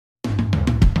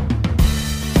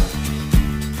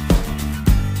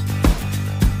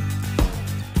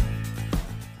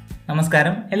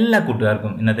നമസ്കാരം എല്ലാ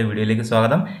കൂട്ടുകാർക്കും ഇന്നത്തെ വീഡിയോയിലേക്ക്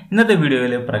സ്വാഗതം. ഇന്നത്തെ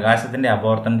വീഡിയോയിൽ പ്രകാശത്തിന്റെ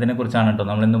അപവർത്തനത്തിനെ കുറിച്ചാണ് കേട്ടോ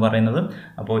നമ്മൾ ഇന്ന് പറയുന്നത്.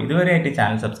 അപ്പോൾ ഇതുവരെയായിട്ട്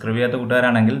ചാനൽ സബ്സ്ക്രൈബ് ചെയ്യാത്ത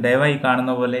കൂട്ടുകാരാണെങ്കിൽ ദയവായി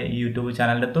കാണുന്ന പോലെ ഈ യൂട്യൂബ്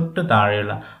ചാനലിന്റെ തൊട്ട്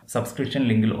താഴെയുള്ള സബ്സ്ക്രിപ്ഷൻ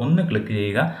ലിങ്കിൽ ഒന്ന് ക്ലിക്ക്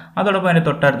ചെയ്യുക. അതോടൊപ്പം അതിന്റെ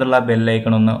തൊട്ടടുത്തുള്ള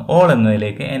ബെല്ലൈക്കൺ ഒന്ന് ഓൾ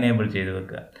എന്നതിലേക്ക് എനേബിൾ ചെയ്ത്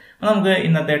വെക്കുക. നമുക്ക്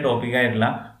ഇന്നത്തെ ടോപ്പിക്കായിട്ടുള്ള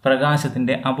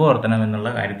പ്രകാശത്തിന്റെ അപവർത്തനം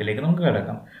എന്നുള്ള കാര്യത്തിലേക്ക് നമുക്ക്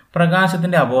കിടക്കാം.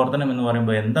 പ്രകാശത്തിന്റെ അപവർത്തനം എന്ന്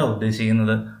പറയുമ്പോൾ എന്താ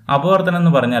ഉദ്ദേശിക്കുന്നത്? അപവർത്തനം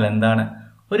എന്ന് പറഞ്ഞാൽ എന്താണ്?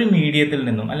 ഒരു മീഡിയത്തിൽ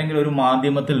നിന്നും അല്ലെങ്കിൽ ഒരു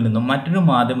മാധ്യമത്തിൽ നിന്നും മറ്റൊരു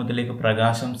മാധ്യമത്തിലേക്ക്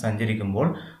പ്രകാശം സഞ്ചരിക്കുമ്പോൾ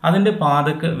അതിന്റെ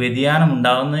പാതയ്ക്ക് വ്യതിയാനം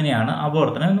ഉണ്ടാകുന്നതിനെയാണ്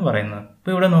അപവർത്തനം എന്ന് പറയുന്നത്.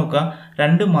 ഇപ്പോൾ ഇവിടെ നോക്കുക,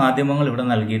 രണ്ട് മാധ്യമങ്ങൾ ഇവിടെ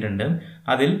നൽകിയിട്ടുണ്ട്.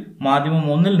 അതിൽ മാധ്യമം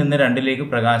 1 നിന്ന് 2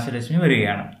 പ്രകാശരശ്മി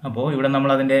വരികയാണ്. അപ്പോൾ ഇവിടെ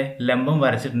നമ്മൾ അതിന്റെ ലംബം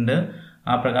വരച്ചിട്ടുണ്ട്.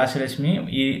 ആ പ്രകാശരശ്മി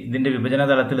ഇതിന്റെ വിഭജന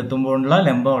തലത്തിൽ എത്തുമ്പോഴുള്ള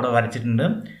ലംബം അവിടെ വരച്ചിട്ടുണ്ട്.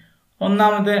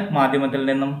 ഒന്നാമത്തെ മാധ്യമത്തിൽ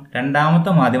നിന്നും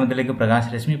രണ്ടാമത്തെ മാധ്യമത്തിലേക്ക്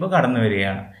പ്രകാശരശ്മി ഇപ്പോൾ കടന്നു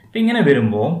വരികയാണ്. ഇപ്പം ഇങ്ങനെ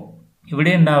വരുമ്പോൾ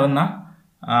ഇവിടെ ഉണ്ടാകുന്ന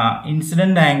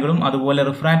ഇൻസിഡന്റ് ആംഗിളും അതുപോലെ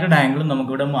റിഫ്രാക്റ്റഡ് ആംഗിളും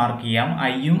നമുക്കിവിടെ മാർക്ക് ചെയ്യാം.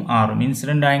 ഐയും ആറും.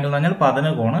 ഇൻസിഡന്റ് ആംഗിൾ എന്ന് പറഞ്ഞാൽ പതന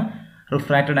കോണ്,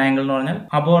 റിഫ്രാക്റ്റഡ് ആംഗിൾ എന്ന് പറഞ്ഞാൽ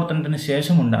അപവർത്തനത്തിന്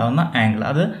ശേഷം ഉണ്ടാകുന്ന ആംഗിൾ.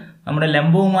 അത് നമ്മുടെ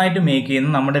ലംബവുമായിട്ട് മേക്ക്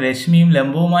ചെയ്യുന്ന, നമ്മുടെ രശ്മിയും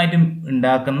ലംബവുമായിട്ട്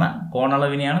ഉണ്ടാക്കുന്ന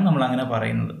കോണളവിനെയാണ് നമ്മൾ അങ്ങനെ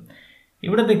പറയുന്നത്.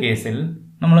 ഇവിടുത്തെ കേസിൽ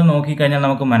നമ്മൾ നോക്കിക്കഴിഞ്ഞാൽ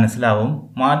നമുക്ക് മനസ്സിലാവും,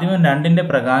 മാധ്യമം 2ന്റെ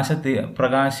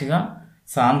പ്രകാശിക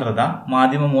സാന്ദ്രത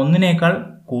മാധ്യമം 1നേക്കാൾ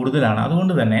കൂടുതലാണ്.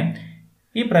 അതുകൊണ്ട് തന്നെ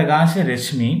ഈ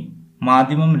പ്രകാശരശ്മി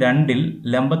മാധ്യമം 2ൽ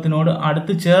ലംബത്തിനോട്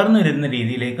അടുത്ത് ചേർന്ന് വരുന്ന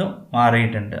രീതിയിലേക്ക്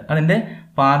മാറിയിട്ടുണ്ട്. അതിന്റെ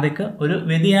പാതയ്ക്ക് ഒരു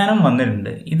വ്യതിയാനം വന്നിട്ടുണ്ട്.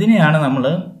 ഇതിനെയാണ് നമ്മൾ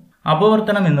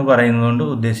അപവർത്തനം എന്ന് പറയുന്നത് കൊണ്ട്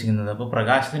ഉദ്ദേശിക്കുന്നത്. അപ്പോൾ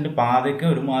പ്രകാശത്തിന്റെ പാതയ്ക്ക്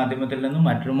ഒരു മാധ്യമത്തിൽ നിന്നും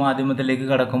മറ്റൊരു മാധ്യമത്തിലേക്ക്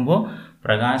കടക്കുമ്പോൾ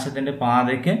പ്രകാശത്തിന്റെ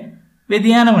പാതയ്ക്ക്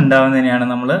വ്യതിയാനം ഉണ്ടാവുന്നതിനെയാണ്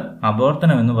നമ്മൾ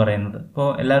അപവർത്തനം എന്ന് പറയുന്നത്. ഇപ്പോൾ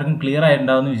എല്ലാവർക്കും ക്ലിയർ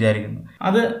ആയിട്ടുണ്ടാവും എന്ന് വിചാരിക്കുന്നു.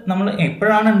 അത് നമ്മൾ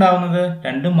എപ്പോഴാണ് ഉണ്ടാവുന്നത്?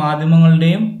 രണ്ട്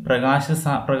മാധ്യമങ്ങളുടെയും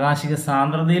പ്രകാശിക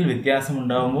സാന്ദ്രതയിൽ വ്യത്യാസം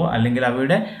ഉണ്ടാകുമ്പോൾ, അല്ലെങ്കിൽ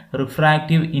അവയുടെ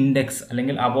റിഫ്രാക്റ്റീവ് ഇൻഡെക്സ്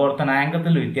അല്ലെങ്കിൽ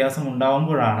അപവർത്തനാങ്കത്തിൽ വ്യത്യാസം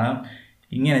ഉണ്ടാകുമ്പോഴാണ്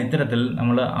ഇത്തരത്തിൽ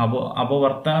നമ്മൾ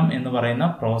അപവർത്തനം എന്ന് പറയുന്ന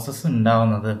പ്രോസസ്സ്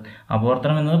ഉണ്ടാകുന്നത്.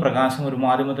 അപവർത്തനം എന്നത് പ്രകാശം ഒരു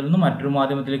മാധ്യമത്തിൽ നിന്ന് മറ്റൊരു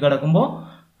മാധ്യമത്തിലേക്ക് കടക്കുമ്പോൾ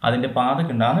അതിന്റെ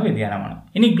പാതയ്ക്ക് ഉണ്ടാകുന്ന വ്യതിയാനമാണ്.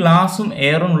 ഇനി ഗ്ലാസും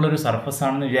എയറും ഉള്ളൊരു സർഫസ്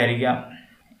ആണെന്ന് വിചാരിക്കുക.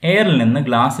 എയറിൽ നിന്ന്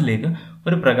ഗ്ലാസ്സിലേക്ക്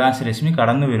ഒരു പ്രകാശരശ്മി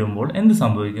കടന്നു വരുമ്പോൾ എന്ത്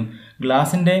സംഭവിക്കും?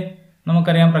 ഗ്ലാസിന്റെ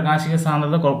നമുക്കറിയാം പ്രകാശിക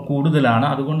സാന്ദ്രത കൂടുതലാണ്.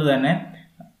 അതുകൊണ്ട് തന്നെ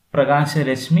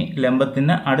പ്രകാശരശ്മി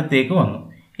ലംബത്തിന് അടുത്തേക്ക് വന്നു.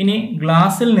 ഇനി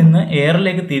ഗ്ലാസിൽ നിന്ന്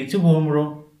എയറിലേക്ക് തിരിച്ചു പോകുമ്പോഴോ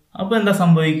അപ്പോൾ എന്താ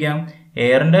സംഭവിക്കാം?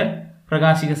 എയറിന്റെ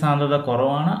പ്രകാശിക സാന്ദ്രത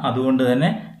കുറവാണ്. അതുകൊണ്ട് തന്നെ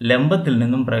ലംബത്തിൽ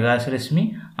നിന്നും പ്രകാശരശ്മി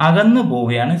അകന്നു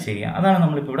പോവുകയാണ് ചെയ്യുക. അതാണ്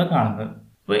നമ്മളിപ്പോൾ ഇവിടെ കാണുന്നത്.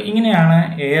 അപ്പോൾ ഇങ്ങനെയാണ്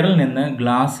എയറിൽ നിന്ന്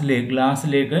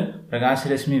ഗ്ലാസ്സിലേക്ക്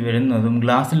പ്രകാശരശ്മി വരുന്നതും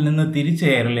ഗ്ലാസ്സിൽ നിന്ന് തിരിച്ച്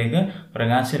എയറിലേക്ക്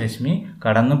പ്രകാശരശ്മി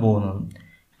കടന്നു പോകുന്നതും.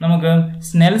 നമുക്ക്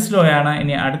സ്നെൽസ് ലോ ആണ്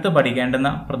ഇനി അടുത്ത് പഠിക്കേണ്ടുന്ന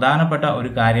പ്രധാനപ്പെട്ട ഒരു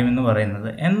കാര്യം എന്ന് പറയുന്നത്.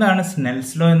 എന്താണ്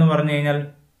സ്നെൽസ് ലോ എന്ന് പറഞ്ഞു കഴിഞ്ഞാൽ,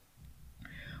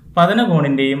 പതന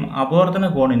കോണിന്റെയും അപവർത്തന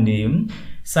കോണിന്റെയും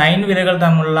സൈൻ വിലകൾ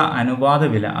തമ്മിലുള്ള അനുപാത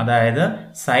വില, അതായത്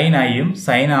സൈൻ ഐയും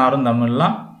സൈൻ ആറും തമ്മിലുള്ള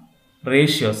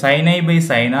ratio, sine i by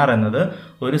sine R എന്നത്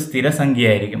ഒരു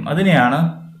സ്ഥിരസംഖ്യയായിരിക്കും. അതിനെയാണ്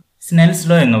സ്നെൽസ്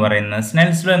ലോ എന്ന് പറയുന്നത്.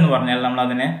 സ്നെൽസ് ലോ എന്ന് പറഞ്ഞാൽ നമ്മൾ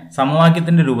അതിനെ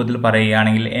സമവാക്യത്തിന്റെ രൂപത്തിൽ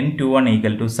പറയുകയാണെങ്കിൽ n21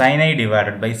 equal to sine i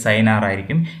divided by sine R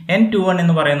ആയിരിക്കും. n21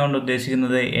 എന്ന് പറയുന്നതുകൊണ്ട്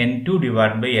ഉദ്ദേശിക്കുന്നത് n2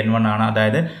 ഡിവൈഡ് ബൈ n1 ആണ്.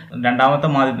 അതായത് രണ്ടാമത്തെ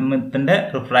മാധ്യമത്തിന്റെ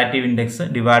റിഫ്രാക്റ്റീവ് ഇൻഡെക്സ്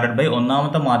ഡിവൈഡഡ് ബൈ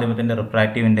ഒന്നാമത്തെ മാധ്യമത്തിന്റെ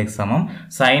റിഫ്രാക്റ്റീവ് ഇൻഡെക്സ് സമം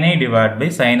sine i divide by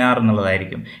sine R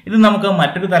എന്നുള്ളതായിരിക്കും. ഇത് നമുക്ക്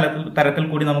മറ്റൊരു തരത്തിൽ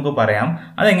കൂടി നമുക്ക് പറയാം.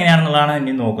 അതെങ്ങനെയാണെന്നുള്ളതാണ്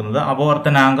ഇനി നോക്കുന്നത്.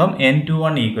 അപവർത്തനാങ്കം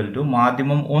n21 ഈക്വൽ ടു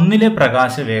മാധ്യമം 1ലെ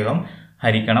പ്രകാശവേഗം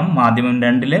ഹരിക്കണം മാധ്യമം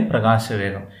 2ലെ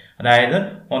പ്രകാശവേഗം. അതായത്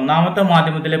ഒന്നാമത്തെ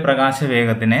മാധ്യമത്തിലെ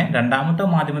പ്രകാശവേഗത്തിനെ രണ്ടാമത്തെ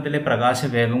മാധ്യമത്തിലെ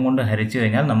പ്രകാശവേഗം കൊണ്ട് ഹരിച്ചു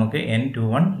കഴിഞ്ഞാൽ നമുക്ക്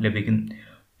n21 ലഭിക്കും.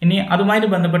 ഇനി അതുമായിട്ട്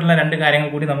ബന്ധപ്പെട്ടുള്ള രണ്ട് കാര്യങ്ങൾ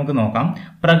കൂടി നമുക്ക് നോക്കാം.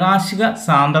 പ്രകാശിക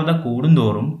സാന്ദ്രത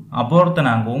കൂടുന്തോറും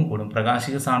അപവർത്തനാങ്കവും കൂടും.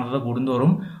 പ്രകാശിക സാന്ദ്രത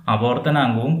കൂടുന്തോറും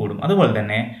അപവർത്തനാങ്കവും കൂടും. അതുപോലെ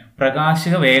തന്നെ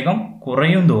പ്രകാശിക വേഗം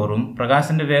കുറയും തോറും,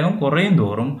 പ്രകാശത്തിന്റെ വേഗം കുറയും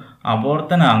തോറും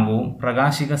അപവർത്തനാങ്കവും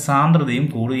പ്രകാശിക സാന്ദ്രതയും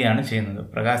കൂടുകയാണ് ചെയ്യുന്നത്.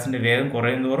 പ്രകാശത്തിന്റെ വേഗം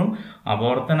കുറയും തോറും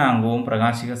അപവർത്തനാങ്കവും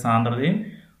പ്രകാശിക സാന്ദ്രതയും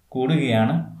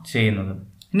കൂടുകയാണ് ചെയ്യുന്നത്.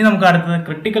 ഇനി നമുക്ക് അടുത്തത്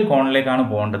ക്രിട്ടിക്കൽ കോണിലേക്കാണ്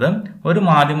പോകേണ്ടത്. ഒരു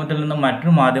മാധ്യമത്തിൽ നിന്ന്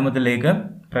മറ്റൊരു മാധ്യമത്തിലേക്ക്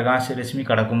പ്രകാശരശ്മി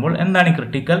കടക്കുമ്പോൾ എന്താണ് ഈ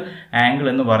ക്രിട്ടിക്കൽ ആംഗിൾ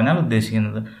എന്ന് പറഞ്ഞാൽ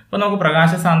ഉദ്ദേശിക്കുന്നത്? അപ്പോൾ നമുക്ക്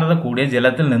പ്രകാശ സാന്ദ്രത കൂടിയ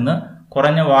ജലത്തിൽ നിന്ന്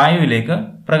കുറഞ്ഞ വായുവിലേക്ക്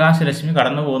പ്രകാശരശ്മി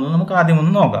കടന്നു പോകുന്നത് നമുക്ക് ആദ്യം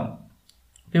ഒന്ന് നോക്കാം.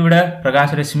 ഇവിടെ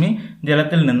പ്രകാശരശ്മി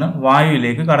ജലത്തിൽ നിന്ന്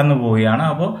വായുവിലേക്ക് കടന്നു പോവുകയാണ്.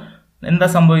 അപ്പോൾ എന്താ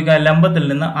സംഭവിക്കുക? ലംബത്തിൽ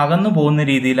നിന്ന് അകന്നു പോകുന്ന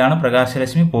രീതിയിലാണ്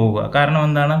പ്രകാശരശ്മി പോവുക. കാരണം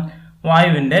എന്താണ്?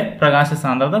 വായുവിന്റെ പ്രകാശ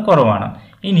സാന്ദ്രത കുറവാണ്.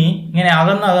 ഇനി ഇങ്ങനെ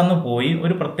അകന്നു പോയി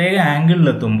ഒരു പ്രത്യേക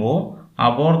ആംഗിളിലെത്തുമ്പോൾ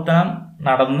അപവർത്തനം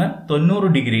നടന്ന് 90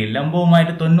 ഡിഗ്രിയിൽ,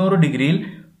 ലംബവുമായിട്ട് 90 ഡിഗ്രിയിൽ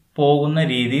പോകുന്ന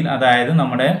രീതിയിൽ, അതായത്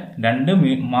നമ്മുടെ രണ്ട്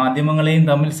മാധ്യമങ്ങളെയും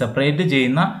തമ്മിൽ സെപ്പറേറ്റ്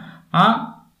ചെയ്യുന്ന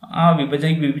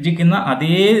വിഭജിക്കുന്ന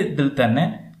അതേ ഇതിൽ തന്നെ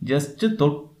ജസ്റ്റ്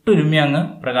തൊട്ടുരുമി അങ്ങ്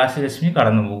പ്രകാശരശ്മി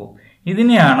കടന്നു പോകും.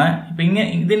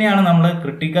 ഇതിനെയാണ് നമ്മൾ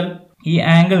ക്രിട്ടിക്കൽ ഈ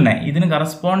ആംഗിളിനെ ഇതിന്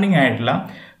കറസ്പോണ്ടിങ് ആയിട്ടുള്ള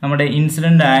നമ്മുടെ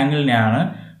ഇൻസിഡന്റ് ആംഗിളിനെയാണ്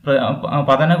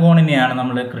പതനകോണിനെയാണ്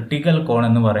നമ്മൾ ക്രിട്ടിക്കൽ കോൺ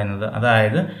എന്ന് പറയുന്നത്.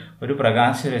 അതായത് ഒരു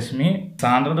പ്രകാശരശ്മി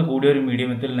സാന്ദ്രത കൂടിയ ഒരു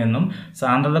മീഡിയത്തിൽ നിന്നും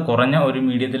സാന്ദ്രത കുറഞ്ഞ ഒരു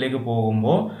മീഡിയത്തിലേക്ക്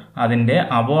പോകുമ്പോൾ അതിന്റെ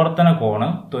അപവർത്തന കോണ്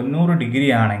 90 ഡിഗ്രി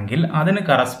ആണെങ്കിൽ അതിന്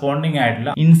കറസ്പോണ്ടിങ്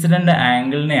ആയിട്ടുള്ള ഇൻസിഡന്റ്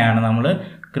ആംഗിളിനെയാണ് നമ്മൾ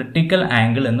ക്രിട്ടിക്കൽ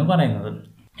ആംഗിൾ എന്ന് പറയുന്നത്.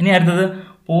 ഇനി അടുത്തത്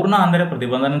പൂർണ്ണാന്തര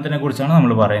പ്രതിപതനത്തിനെ കുറിച്ചാണ്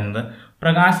നമ്മൾ പറയുന്നത്.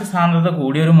 പ്രകാശ സാന്ദ്രത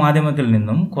കൂടിയ ഒരു മാധ്യമത്തിൽ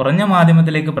നിന്നും കുറഞ്ഞ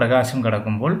മാധ്യമത്തിലേക്ക് പ്രകാശം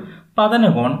കടക്കുമ്പോൾ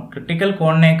പതനകോൺ ക്രിട്ടിക്കൽ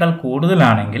കോണിനേക്കാൾ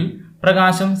കൂടുതലാണെങ്കിൽ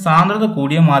പ്രകാശം സാന്ദ്രത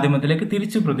കൂടിയ മാധ്യമത്തിലേക്ക്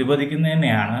തിരിച്ചു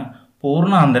പ്രതിപദിക്കുന്നതിനെയാണ്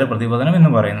പൂർണ്ണാന്തര പ്രതിപതനം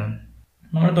എന്ന് പറയുന്നത്.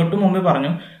 നമ്മൾ തൊട്ടു മുമ്പേ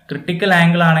പറഞ്ഞു ക്രിട്ടിക്കൽ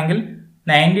ആംഗിൾ ആണെങ്കിൽ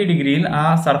 90 ഡിഗ്രിയിൽ ആ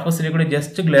സർഫസിലേക്കൂടെ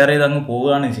ജസ്റ്റ് ഗ്ലെയർ ചെയ്ത് അങ്ങ്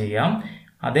പോവുകയാണ് ചെയ്യാം.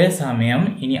 അതേസമയം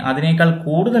ഇനി അതിനേക്കാൾ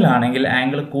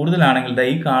ആംഗിൾ കൂടുതലാണെങ്കിൽ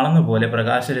ഈ കാണുന്ന പോലെ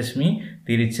പ്രകാശരശ്മി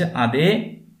തിരിച്ച് അതേ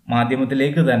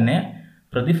മാധ്യമത്തിലേക്ക് തന്നെ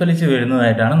പ്രതിഫലിച്ച്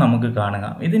വരുന്നതായിട്ടാണ് നമുക്ക് കാണുക.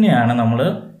 ഇതിനെയാണ് നമ്മൾ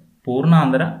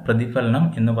പൂർണ്ണാന്തര പ്രതിഫലനം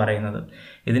എന്ന് പറയുന്നത്.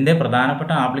 ഇതിൻ്റെ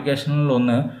പ്രധാനപ്പെട്ട ആപ്ലിക്കേഷനുകളിൽ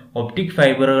ഒന്ന് ഒപ്റ്റിക്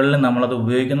ഫൈബറുകളിൽ നമ്മളത്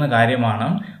ഉപയോഗിക്കുന്ന കാര്യമാണ്.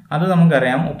 അത്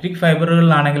നമുക്കറിയാം. ഒപ്റ്റിക്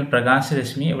ഫൈബറുകളിലാണെങ്കിൽ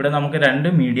പ്രകാശരശ്മി ഇവിടെ നമുക്ക് രണ്ട്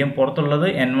മീഡിയം, പുറത്തുള്ളത്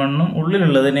N1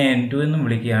 ഉള്ളിലുള്ളതിനെ N2 എന്നും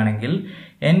വിളിക്കുകയാണെങ്കിൽ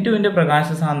N2ന്റെ പ്രകാശ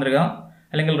സാന്ദ്രത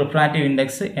അല്ലെങ്കിൽ റിഫ്രാക്റ്റീവ്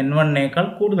ഇൻഡെക്സ് N1നേക്കാൾ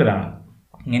കൂടുതലാണ്.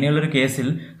 ഇങ്ങനെയുള്ളൊരു കേസിൽ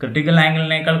ക്രിട്ടിക്കൽ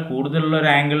ആംഗിളിനേക്കാൾ കൂടുതലുള്ള ഒരു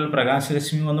ആംഗിളിൽ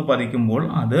പ്രകാശരശ്മി വന്ന് പതിക്കുമ്പോൾ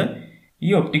അത്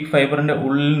ഈ ഒപ്റ്റിക് ഫൈബറിന്റെ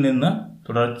ഉള്ളിൽ നിന്ന്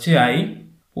തുടർച്ചയായി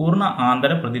പൂർണ്ണ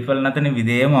ആന്തര പ്രതിഫലനത്തിന്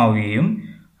വിധേയമാവുകയും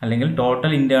അല്ലെങ്കിൽ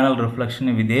ടോട്ടൽ ഇന്റേണൽ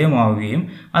റിഫ്ലക്ഷന് വിധേയമാവുകയും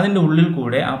അതിൻ്റെ ഉള്ളിൽ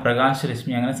കൂടെ ആ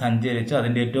പ്രകാശരശ്മി അങ്ങനെ സഞ്ചരിച്ച്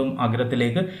അതിൻ്റെ ഏറ്റവും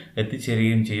അഗ്രത്തിലേക്ക്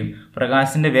എത്തിച്ചേരുകയും ചെയ്യും.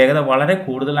 പ്രകാശത്തിന്റെ വേഗത വളരെ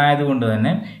കൂടുതലായതുകൊണ്ട്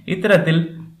തന്നെ ഇത്തരത്തിൽ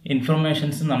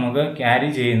ഇൻഫർമേഷൻസ് നമുക്ക് ക്യാരി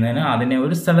ചെയ്യുന്നതിന് അതിനെ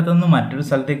ഒരു സ്ഥലത്ത് നിന്ന് മറ്റൊരു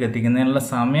സ്ഥലത്തേക്ക് എത്തിക്കുന്നതിനുള്ള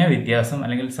സമയ വ്യത്യാസം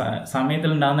അല്ലെങ്കിൽ സമയത്തിൽ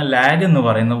ഉണ്ടാകുന്ന ലാഗ് എന്ന്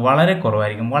പറയുന്നത് വളരെ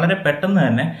കുറവായിരിക്കും. വളരെ പെട്ടെന്ന്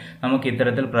തന്നെ നമുക്ക്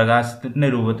ഇത്തരത്തിൽ പ്രകാശത്തിന്റെ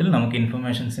രൂപത്തിൽ നമുക്ക്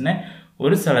ഇൻഫർമേഷൻസിനെ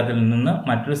ഒരു സ്ഥലത്തിൽ നിന്ന്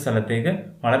മറ്റൊരു സ്ഥലത്തേക്ക്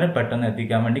വളരെ പെട്ടെന്ന്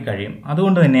എത്തിക്കാൻ വേണ്ടി കഴിയും.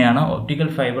 അതുകൊണ്ട് തന്നെയാണ്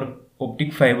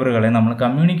ഒപ്റ്റിക് ഫൈബറുകളെ നമ്മൾ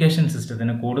കമ്മ്യൂണിക്കേഷൻ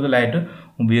സിസ്റ്റത്തിന് കൂടുതലായിട്ട്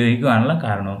ഉപയോഗിക്കാനുള്ള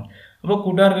കാരണവും. അപ്പോൾ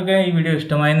കൂട്ടുകാർക്കൊക്കെ ഈ വീഡിയോ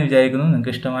ഇഷ്ടമായെന്ന് വിചാരിക്കുന്നു.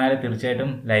 നിങ്ങൾക്ക് ഇഷ്ടമായാൽ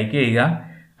തീർച്ചയായിട്ടും ലൈക്ക് ചെയ്യുക.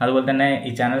 അതുപോലെ തന്നെ ഈ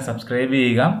ചാനൽ സബ്സ്ക്രൈബ്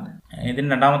ചെയ്യുക. ഇതിന്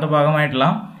രണ്ടാമത്തെ ഭാഗമായിട്ടുള്ള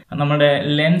നമ്മുടെ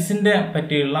ലെൻസിന്റെ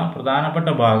പറ്റിയുള്ള പ്രധാനപ്പെട്ട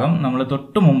ഭാഗം നമ്മൾ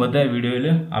തൊട്ട് മുമ്പത്തെ വീഡിയോയിൽ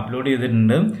അപ്ലോഡ്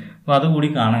ചെയ്തിട്ടുണ്ട്. അപ്പോൾ അതുകൂടി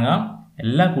കാണുക.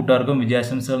 എല്ലാ കൂട്ടുകാർക്കും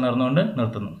വിജയാശംസകൾ നേർന്നുകൊണ്ട്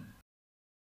നിർത്തുന്നു.